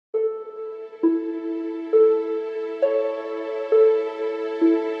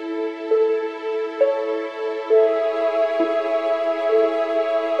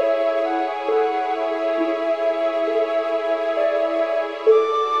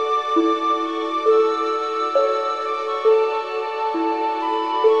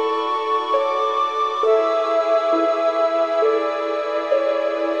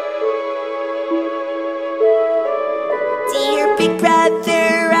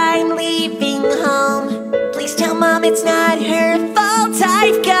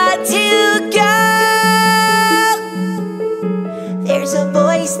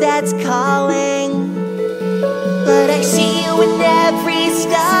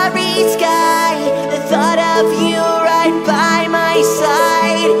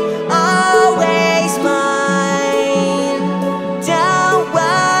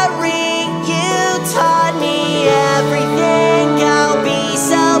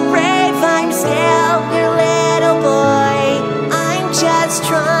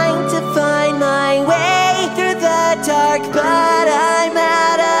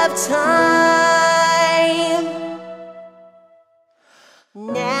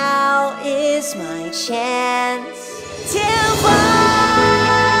Now is my chance to fly.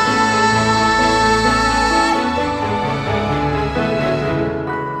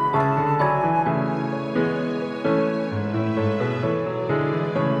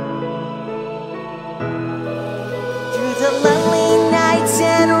 Through the lonely nights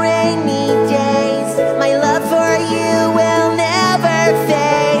and rainy days, my love for you will never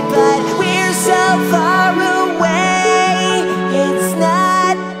fade. But we're so far away, it's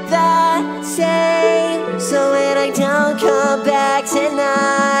not the same. So when I don't come back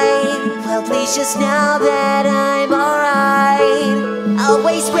tonight, well, please just know that I'm alright.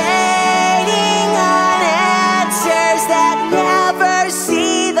 Always waiting on answers that never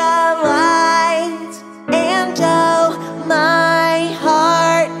see the light. And oh, my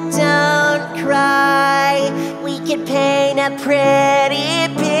heart, don't cry. We could paint a pretty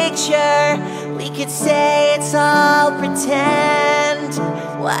picture. We could say it's all pretend.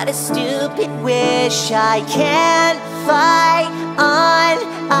 What a stupid wish. I can't fight on.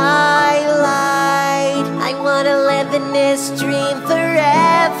 I lied. I wanna live in this dream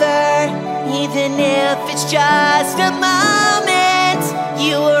forever, even if it's just a moment.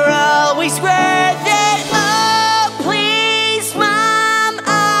 You were always worth it. Oh, please, Mom,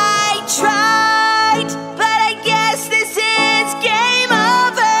 I tried, but I guess this is game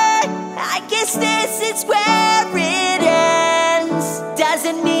over. I guess this is where it ends.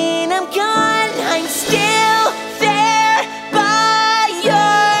 Doesn't mean I'm gone, I'm still there by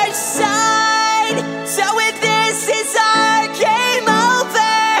your side. So if this is our game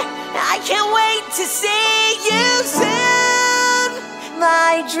over, I can't wait to see you soon.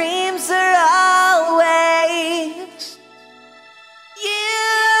 My dreams are all